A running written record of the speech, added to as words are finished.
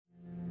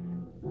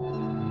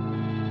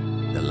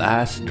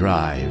Last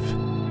Drive.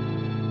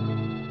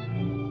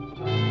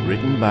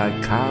 Written by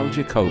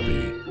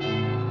Jacobi.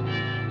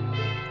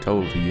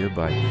 Told to you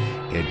by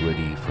Edward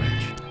E.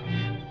 French.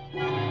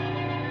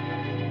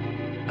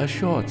 A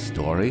short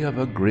story of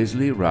a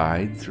grisly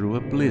ride through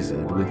a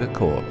blizzard with a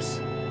corpse.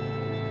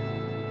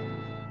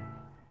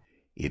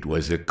 It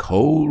was a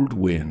cold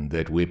wind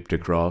that whipped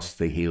across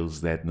the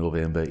hills that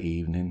November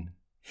evening.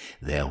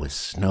 There was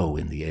snow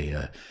in the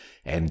air,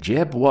 and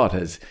Jeb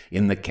Waters,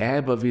 in the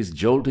cab of his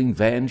jolting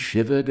van,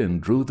 shivered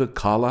and drew the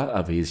collar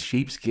of his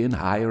sheepskin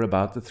higher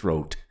about the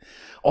throat.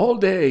 All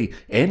day,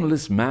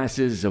 endless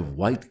masses of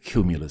white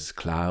cumulus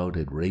cloud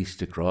had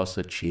raced across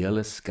a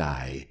cheerless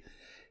sky.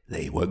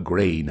 They were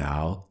gray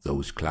now,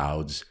 those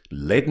clouds,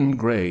 leaden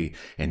gray,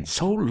 and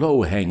so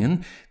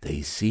low-hanging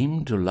they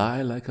seemed to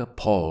lie like a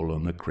pall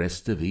on the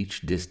crest of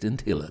each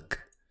distant hillock.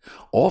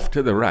 Off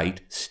to the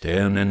right,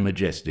 stern and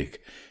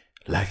majestic,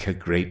 like a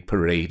great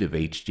parade of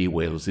H.G.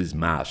 Wells's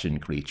Martian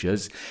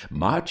creatures,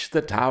 marched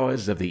the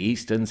towers of the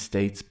eastern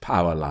states'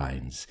 power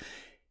lines,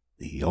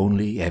 the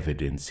only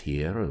evidence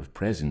here of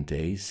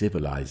present-day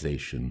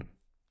civilization.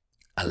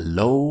 A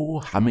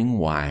low, humming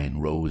whine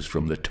rose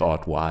from the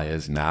taut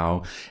wires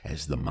now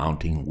as the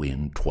mounting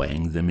wind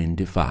twanged them in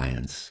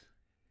defiance.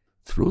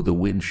 Through the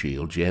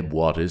windshield, Jeb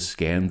Waters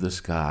scanned the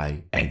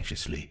sky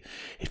anxiously.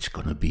 "It's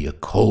going to be a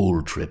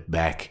cold trip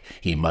back,"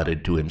 he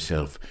muttered to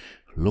himself.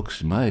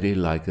 "Looks mighty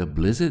like a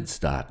blizzard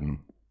startin'."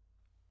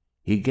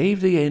 He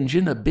gave the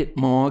engine a bit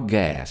more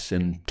gas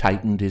and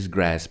tightened his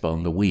grasp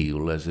on the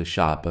wheel as a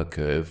sharper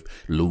curve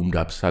loomed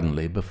up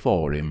suddenly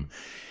before him.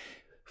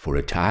 For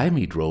a time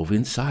he drove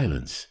in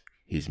silence,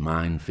 his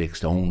mind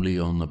fixed only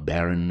on the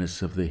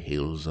barrenness of the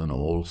hills on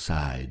all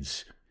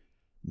sides.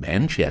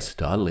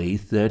 Manchester lay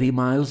 30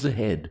 miles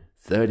ahead,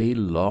 30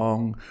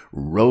 long,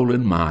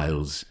 rolling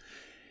miles.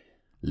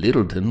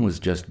 Littleton was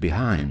just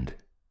behind.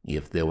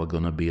 If there were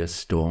going to be a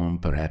storm,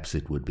 perhaps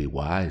it would be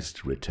wise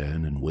to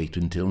return and wait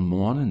until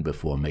morning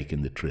before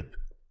making the trip.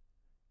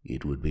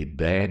 It would be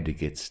bad to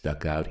get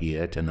stuck out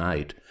here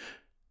tonight,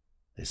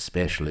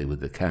 especially with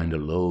the kind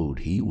of load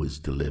he was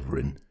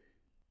delivering.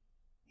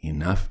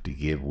 Enough to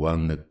give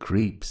one the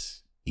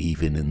creeps,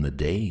 even in the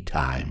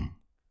daytime.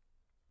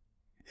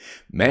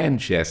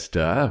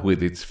 Manchester,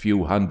 with its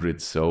few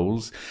hundred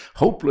souls,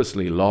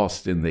 hopelessly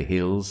lost in the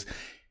hills,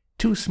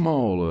 too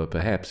small or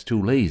perhaps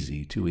too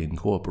lazy to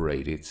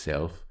incorporate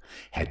itself,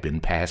 had been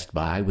passed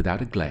by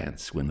without a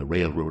glance when the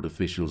railroad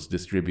officials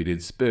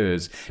distributed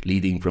spurs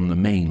leading from the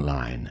main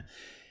line.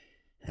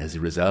 As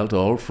a result,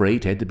 all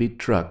freight had to be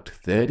trucked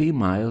 30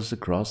 miles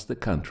across the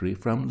country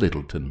from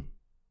Littleton,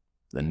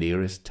 the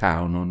nearest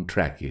town on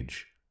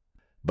trackage.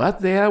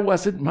 But there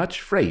wasn't much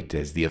freight,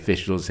 as the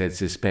officials had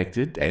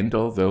suspected, and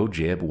although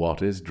Jeb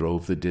Waters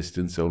drove the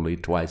distance only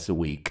twice a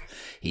week,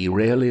 he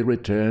rarely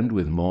returned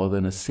with more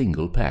than a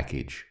single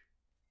package.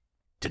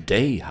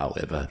 Today,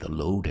 however, the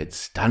load had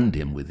stunned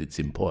him with its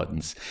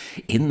importance.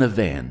 In the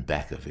van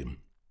back of him,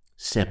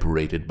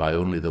 separated by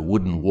only the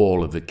wooden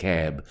wall of the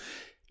cab,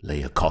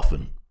 lay a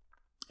coffin,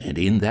 and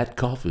in that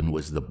coffin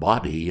was the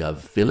body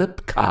of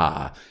Philip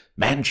Carr,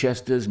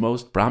 Manchester's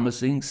most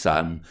promising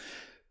son.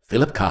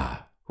 Philip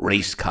Carr,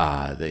 Race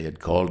Car, they had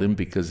called him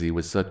because he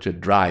was such a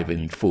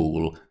driving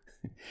fool,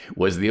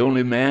 was the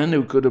only man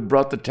who could have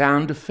brought the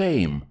town to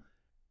fame.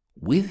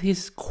 With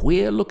his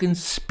queer-looking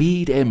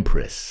Speed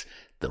Empress,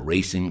 the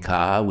racing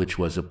car which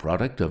was a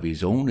product of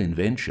his own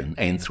invention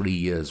and 3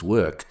 years'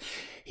 work,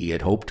 he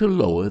had hoped to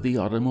lower the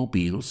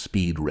automobile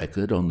speed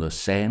record on the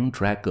sand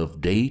track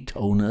of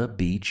Daytona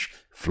Beach,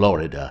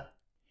 Florida.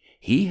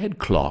 He had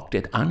clocked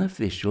at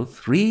unofficial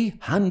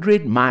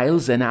 300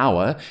 miles an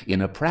hour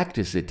in a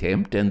practice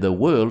attempt, and the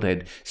world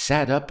had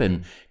sat up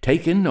and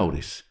taken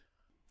notice.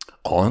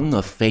 On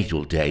the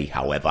fatal day,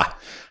 however,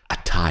 a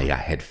tire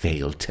had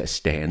failed to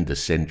stand the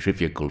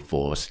centrifugal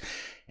force,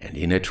 and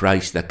in a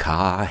trice the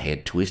car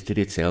had twisted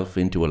itself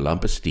into a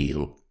lump of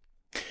steel.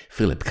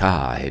 Philip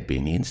Carr had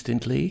been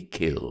instantly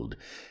killed.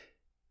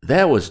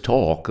 There was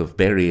talk of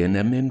burying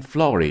him in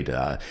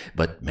Florida,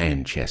 but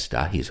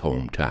Manchester, his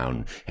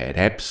hometown, had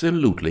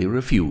absolutely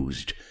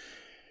refused.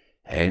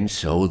 And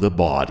so the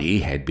body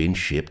had been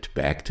shipped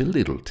back to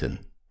Littleton,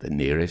 the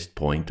nearest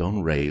point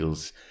on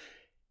rails,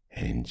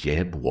 and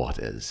Jeb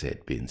Waters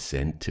had been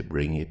sent to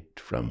bring it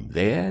from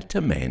there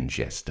to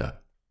Manchester.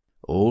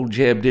 Old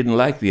Jeb didn't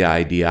like the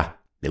idea.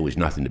 There was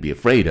nothing to be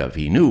afraid of,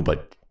 he knew,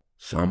 but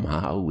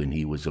somehow, when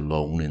he was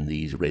alone in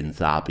these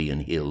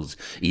Rentharpian hills,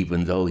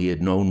 even though he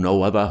had known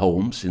no other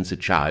home since a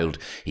child,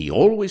 he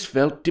always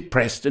felt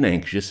depressed and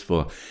anxious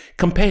for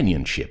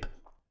companionship.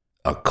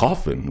 A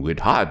coffin would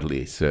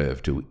hardly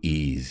serve to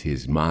ease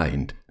his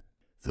mind.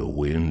 The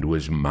wind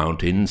was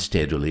mounting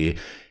steadily,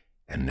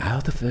 and now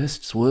the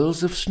first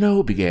swirls of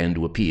snow began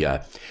to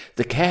appear.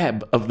 The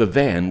cab of the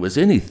van was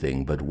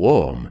anything but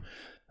warm.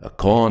 A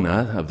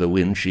corner of the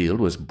windshield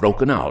was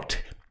broken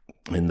out,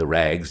 and the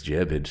rags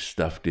Jeb had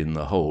stuffed in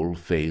the hole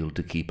failed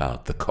to keep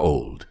out the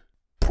cold.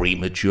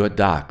 Premature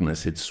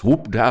darkness had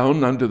swooped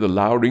down under the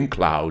lowering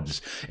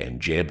clouds, and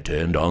Jeb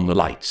turned on the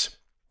lights.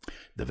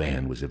 The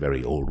van was a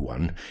very old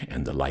one,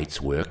 and the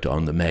lights worked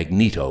on the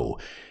magneto.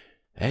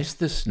 As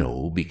the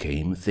snow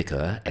became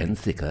thicker and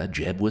thicker,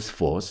 Jeb was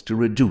forced to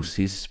reduce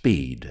his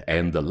speed,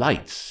 and the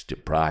lights,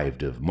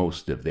 deprived of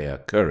most of their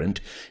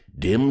current,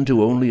 dimmed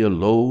to only a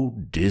low,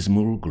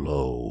 dismal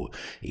glow,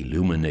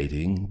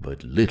 illuminating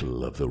but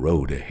little of the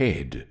road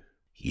ahead.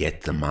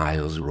 Yet the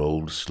miles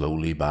rolled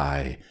slowly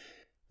by.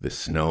 The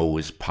snow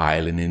was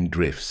piling in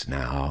drifts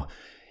now.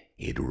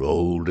 It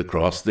rolled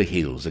across the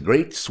hills, a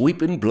great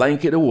sweeping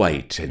blanket of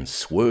white, and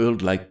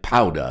swirled like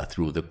powder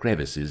through the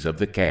crevices of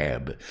the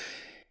cab.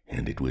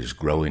 And it was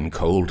growing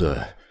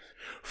colder.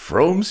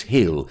 Frome's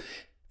Hill,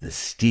 the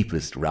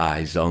steepest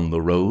rise on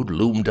the road,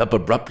 loomed up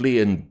abruptly,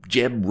 and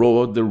Jeb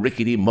roared the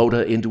rickety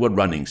motor into a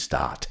running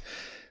start.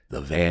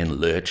 The van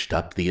lurched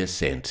up the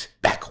ascent,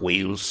 back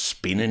wheels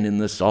spinning in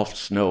the soft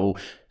snow,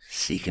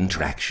 seeking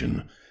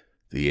traction.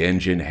 The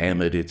engine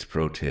hammered its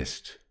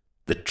protest.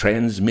 The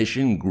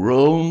transmission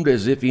groaned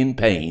as if in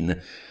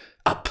pain.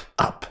 Up,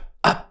 up,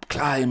 up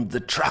climbed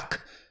the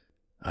truck,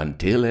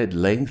 until at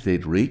length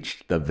it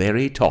reached the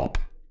very top.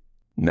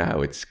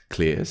 "Now it's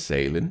clear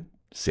sailing,"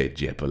 said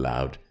Jep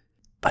aloud.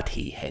 But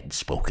he had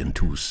spoken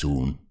too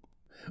soon.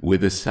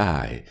 With a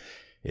sigh,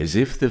 as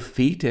if the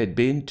feat had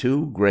been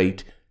too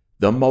great,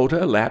 the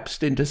motor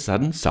lapsed into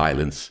sudden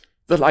silence.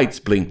 The lights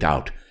blinked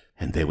out,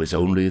 and there was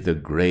only the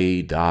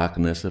grey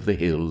darkness of the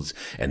hills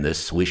and the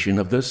swishing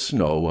of the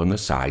snow on the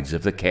sides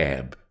of the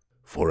cab.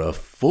 For a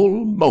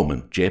full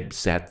moment Jeb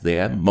sat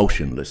there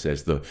motionless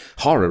as the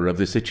horror of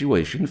the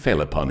situation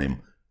fell upon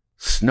him.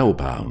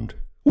 Snowbound,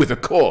 with a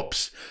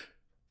corpse,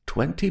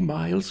 20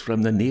 miles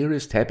from the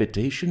nearest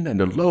habitation, and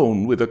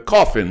alone with a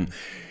coffin.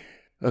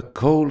 A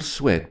cold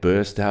sweat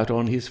burst out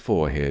on his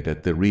forehead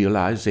at the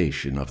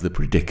realization of the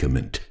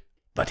predicament.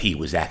 But he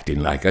was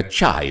acting like a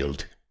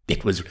child.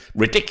 It was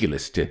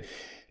ridiculous to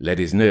let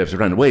his nerves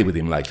run away with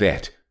him like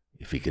that.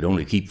 If he could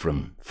only keep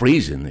from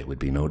freezing, there would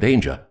be no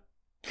danger.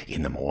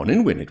 In the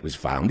morning, when it was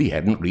found he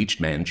hadn't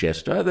reached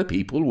Manchester, the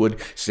people would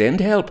send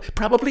help.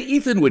 Probably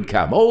Ethan would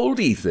come, old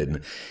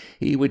Ethan.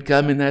 He would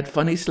come in that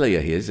funny sleigh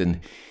of his,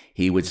 and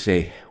he would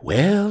say,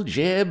 "Well,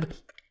 Jeb,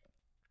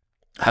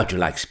 how'd you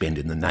like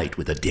spending the night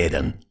with a dead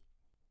un?"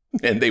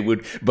 And they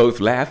would both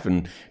laugh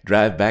and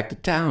drive back to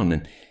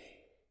town.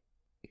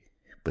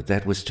 But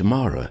that was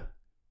tomorrow.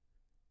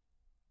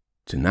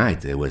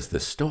 Tonight there was the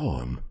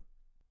storm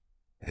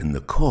and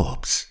the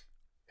corpse.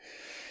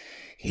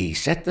 He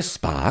set the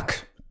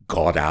spark,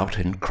 got out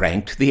and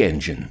cranked the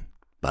engine,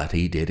 but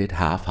he did it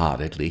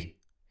half-heartedly.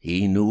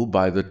 He knew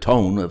by the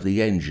tone of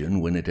the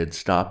engine when it had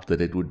stopped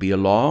that it would be a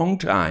long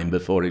time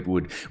before it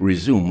would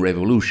resume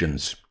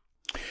revolutions.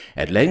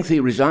 At length he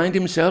resigned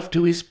himself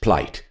to his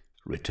plight,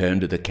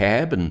 returned to the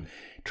cab, and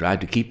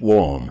tried to keep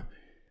warm.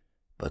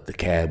 But the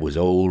cab was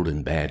old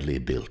and badly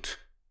built.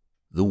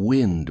 The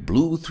wind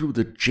blew through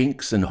the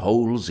chinks and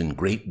holes in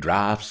great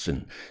draughts,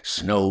 and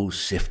snow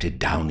sifted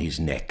down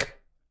his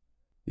neck.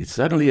 It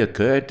suddenly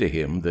occurred to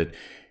him that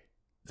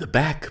the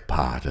back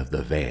part of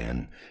the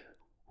van,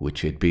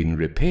 which had been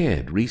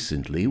repaired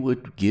recently,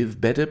 would give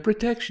better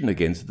protection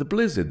against the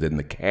blizzard than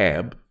the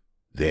cab.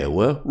 There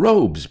were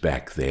robes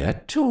back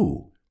there,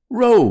 too.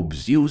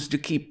 Robes used to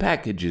keep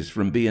packages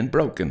from being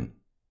broken.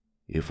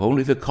 If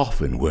only the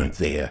coffin weren't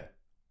there.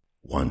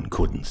 One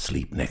couldn't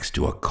sleep next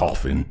to a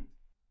coffin.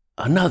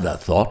 Another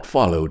thought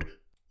followed.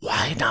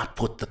 Why not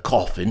put the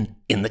coffin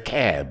in the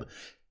cab?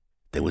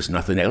 There was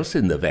nothing else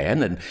in the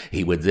van, and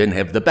he would then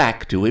have the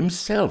back to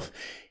himself.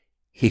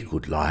 He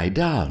could lie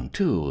down,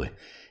 too,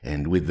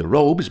 and with the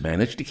robes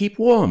manage to keep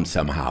warm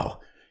somehow.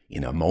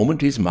 In a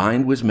moment his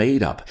mind was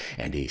made up,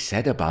 and he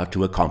set about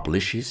to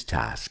accomplish his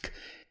task.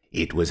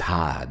 It was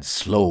hard,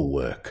 slow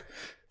work.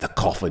 The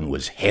coffin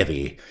was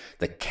heavy,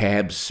 the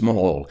cab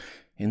small,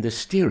 and the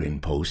steering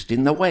post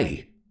in the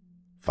way.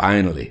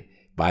 Finally,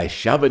 by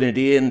shoving it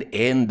in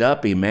end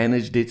up, he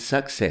managed it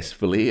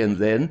successfully, and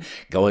then,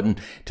 going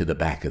to the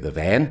back of the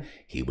van,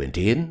 he went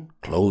in,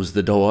 closed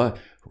the door,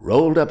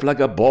 rolled up like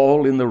a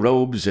ball in the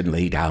robes, and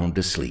lay down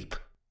to sleep.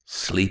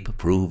 Sleep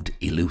proved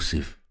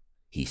elusive.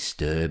 He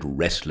stirred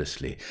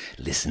restlessly,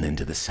 listening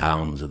to the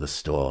sounds of the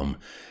storm.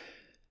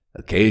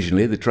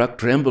 Occasionally the truck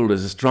trembled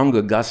as a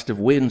stronger gust of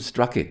wind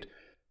struck it.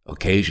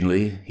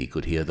 Occasionally he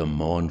could hear the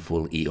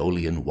mournful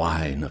Aeolian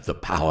whine of the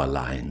power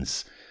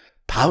lines.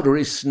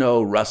 Powdery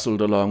snow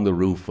rustled along the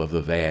roof of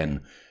the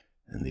van,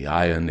 and the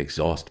iron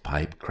exhaust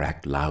pipe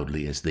cracked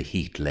loudly as the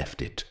heat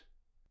left it.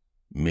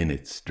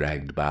 Minutes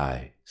dragged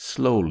by,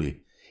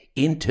 slowly,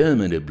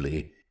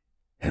 interminably,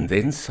 and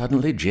then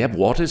suddenly Jeb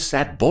Waters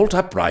sat bolt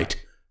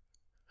upright.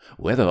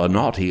 Whether or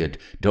not he had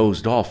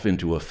dozed off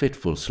into a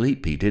fitful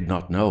sleep he did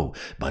not know,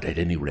 but at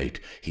any rate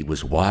he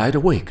was wide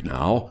awake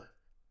now.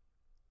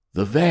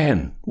 The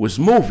van was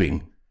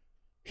moving.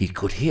 He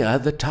could hear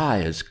the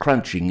tires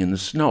crunching in the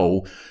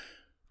snow,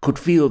 could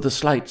feel the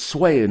slight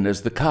swaying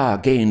as the car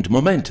gained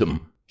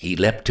momentum. He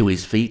leapt to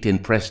his feet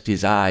and pressed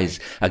his eyes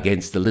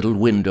against the little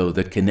window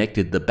that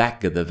connected the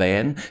back of the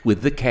van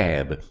with the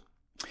cab.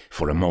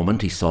 For a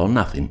moment he saw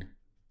nothing.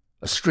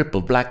 A strip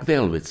of black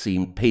velvet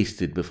seemed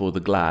pasted before the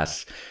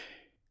glass.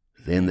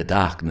 Then the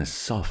darkness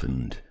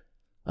softened.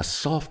 A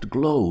soft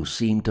glow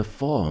seemed to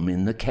form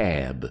in the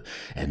cab,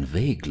 and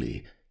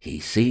vaguely he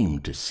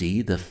seemed to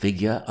see the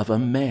figure of a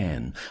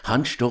man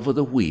hunched over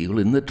the wheel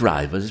in the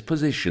driver's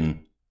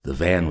position. The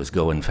van was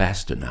going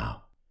faster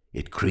now.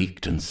 It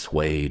creaked and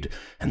swayed,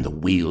 and the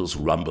wheels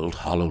rumbled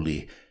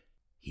hollowly.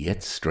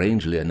 Yet,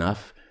 strangely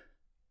enough,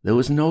 there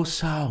was no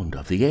sound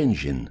of the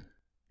engine.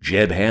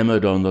 Jeb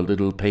hammered on the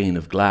little pane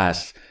of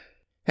glass.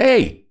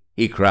 "Hey!"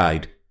 he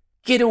cried.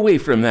 "Get away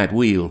from that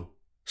wheel!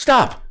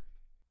 Stop!"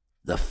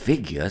 The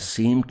figure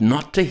seemed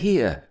not to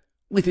hear.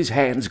 With his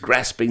hands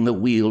grasping the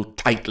wheel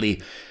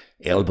tightly,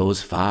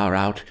 elbows far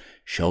out,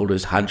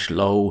 shoulders hunched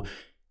low,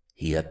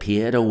 he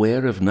appeared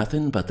aware of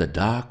nothing but the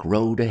dark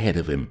road ahead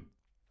of him.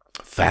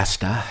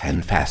 Faster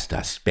and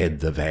faster sped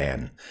the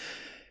van.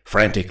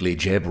 Frantically,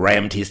 Jeb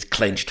rammed his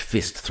clenched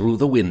fist through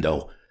the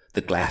window.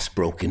 The glass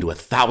broke into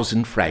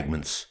 1,000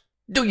 fragments.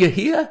 "Do you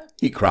hear?"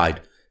 he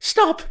cried.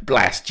 "Stop,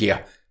 blast you!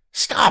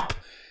 Stop!"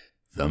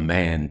 The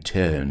man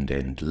turned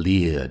and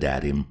leered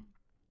at him.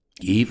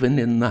 Even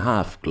in the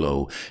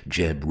half-glow,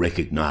 Jeb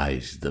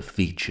recognized the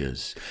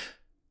features.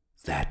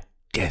 That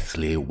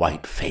deathly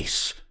white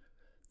face,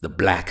 the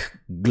black,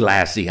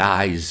 glassy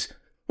eyes.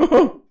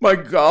 "Oh, my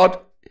God!"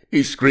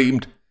 he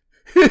screamed.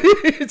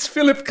 "It's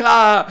Philip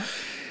Carr!"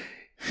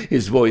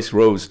 His voice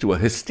rose to a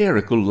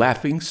hysterical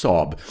laughing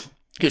sob.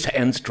 His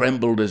hands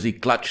trembled as he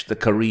clutched the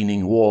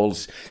careening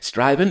walls,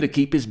 striving to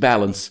keep his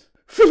balance.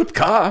 "Philip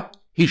Carr!"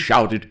 he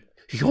shouted.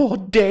 "You're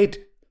dead!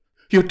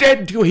 You're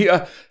dead, do you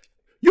hear?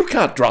 You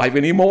can't drive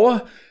any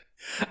more."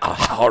 A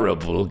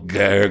horrible,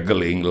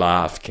 gurgling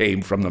laugh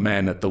came from the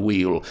man at the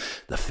wheel.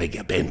 The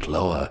figure bent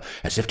lower,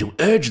 as if to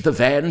urge the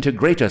van to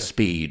greater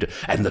speed,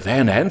 and the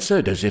van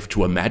answered as if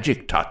to a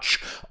magic touch.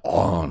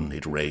 On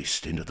it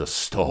raced into the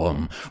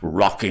storm,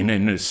 rocking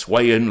and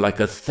swaying like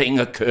a thing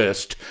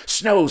accursed.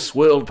 Snow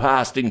swirled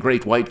past in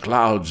great white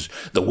clouds.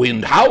 The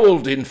wind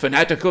howled in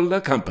fanatical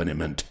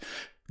accompaniment.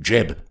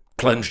 Jeb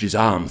plunged his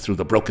arm through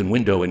the broken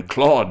window and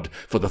clawed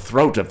for the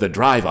throat of the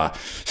driver.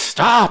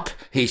 "Stop!"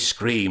 he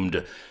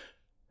screamed.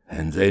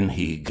 And then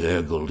he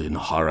gurgled in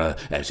horror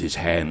as his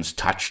hands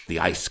touched the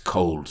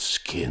ice-cold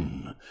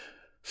skin.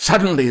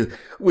 Suddenly,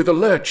 with a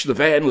lurch, the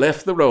van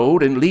left the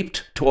road and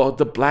leaped toward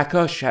the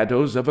blacker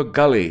shadows of a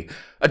gully.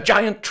 A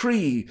giant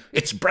tree,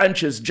 its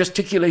branches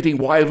gesticulating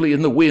wildly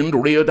in the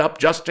wind, reared up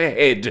just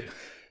ahead.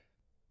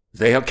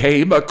 There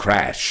came a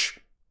crash.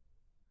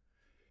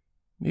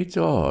 "It's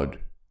odd,"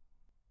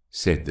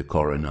 said the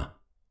coroner,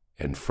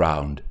 and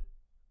frowned.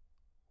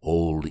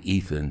 Old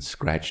Ethan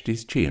scratched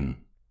his chin.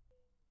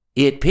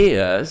 "It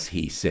appears,"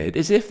 he said,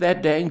 "as if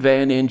that dang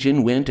van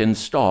engine went and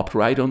stopped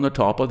right on the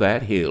top of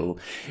that hill.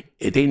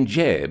 Then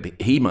Jeb,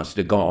 he must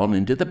have gone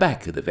into the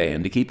back of the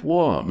van to keep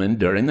warm, and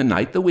during the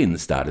night the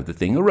wind started the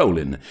thing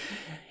a-rolling.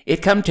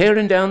 It come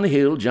tearing down the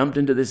hill, jumped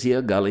into this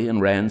here gully,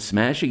 and ran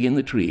smashing in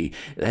the tree.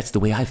 That's the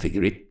way I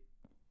figure it."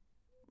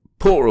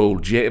 "Poor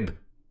old Jeb."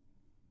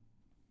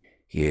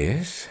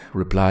 "Yes,"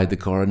 replied the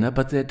coroner,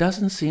 "but there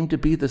doesn't seem to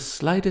be the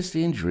slightest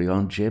injury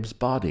on Jeb's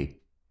body.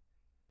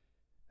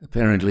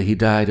 Apparently he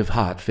died of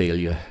heart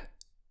failure.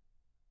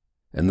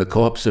 And the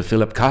corpse of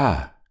Philip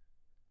Carr.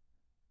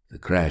 The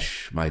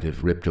crash might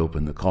have ripped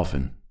open the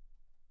coffin,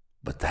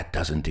 but that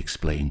doesn't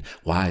explain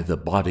why the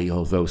body,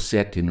 although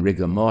set in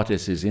rigor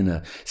mortis, is in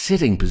a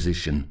sitting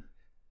position.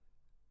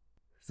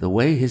 The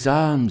way his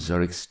arms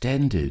are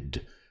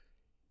extended,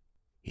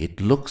 it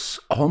looks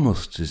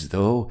almost as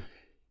though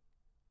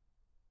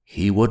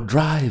he were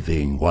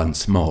driving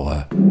once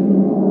more."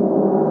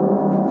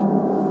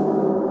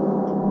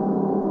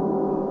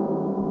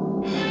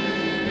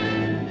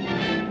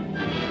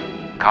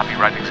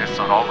 Copyright exists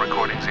on all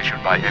recordings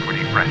issued by Edward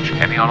E. French.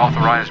 Any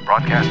unauthorized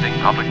broadcasting,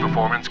 public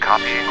performance,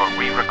 copying, or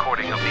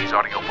re-recording of these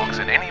audiobooks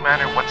in any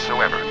manner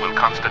whatsoever will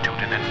constitute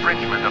an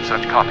infringement of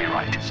such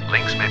copyright.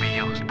 Links may be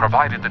used,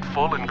 provided that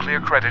full and clear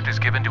credit is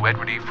given to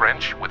Edward E.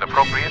 French with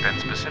appropriate and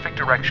specific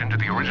direction to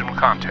the original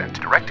content.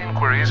 Direct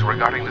inquiries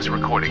regarding this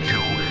recording to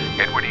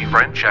Edward E.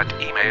 French at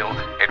email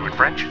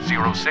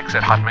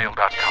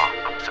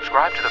edwardfrench06@hotmail.com.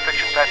 Subscribe to the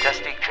Fiction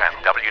Fantastique channel,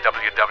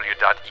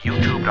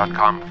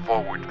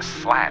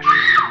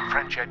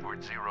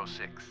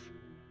 www.youtube.com/FrenchEdward06.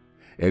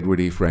 Edward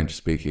E. French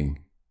speaking.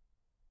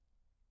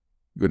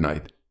 Good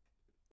night.